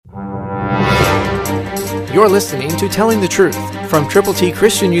You're listening to Telling the Truth from Triple T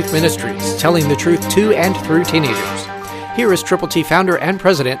Christian Youth Ministries, telling the truth to and through teenagers. Here is Triple T founder and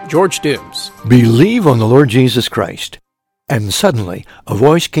president, George Dooms. Believe on the Lord Jesus Christ. And suddenly a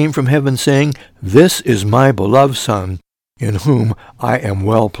voice came from heaven saying, "This is my beloved Son, in whom I am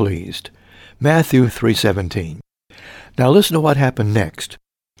well pleased." Matthew 3:17. Now listen to what happened next.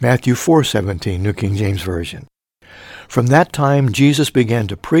 Matthew 4:17, New King James Version. From that time Jesus began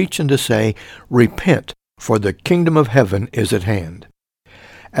to preach and to say, "Repent, for the kingdom of heaven is at hand."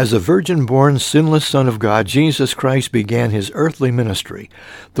 As a virgin-born, sinless Son of God, Jesus Christ began his earthly ministry.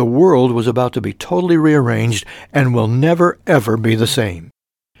 The world was about to be totally rearranged and will never, ever be the same.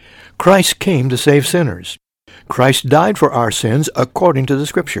 Christ came to save sinners. Christ died for our sins according to the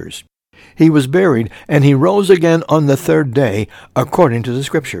Scriptures. He was buried, and he rose again on the third day according to the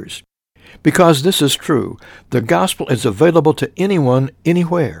Scriptures. Because this is true, the gospel is available to anyone,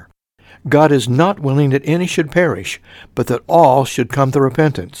 anywhere. God is not willing that any should perish, but that all should come to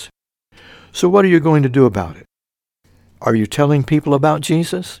repentance. So what are you going to do about it? Are you telling people about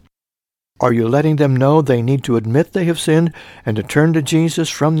Jesus? Are you letting them know they need to admit they have sinned and to turn to Jesus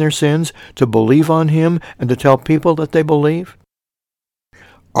from their sins, to believe on him, and to tell people that they believe?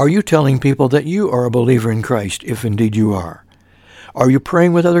 Are you telling people that you are a believer in Christ, if indeed you are? Are you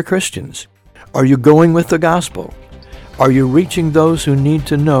praying with other Christians? Are you going with the gospel? Are you reaching those who need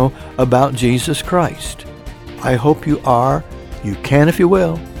to know about Jesus Christ? I hope you are. You can if you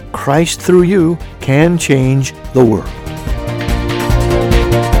will. Christ through you can change the world.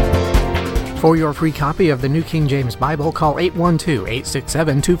 For your free copy of the New King James Bible, call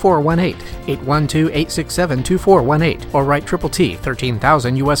 812-867-2418, 812-867-2418, or write Triple T,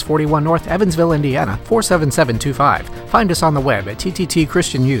 13,000 U.S. 41 North, Evansville, Indiana, 47725. Find us on the web at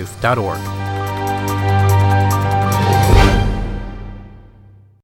tttchristianyouth.org.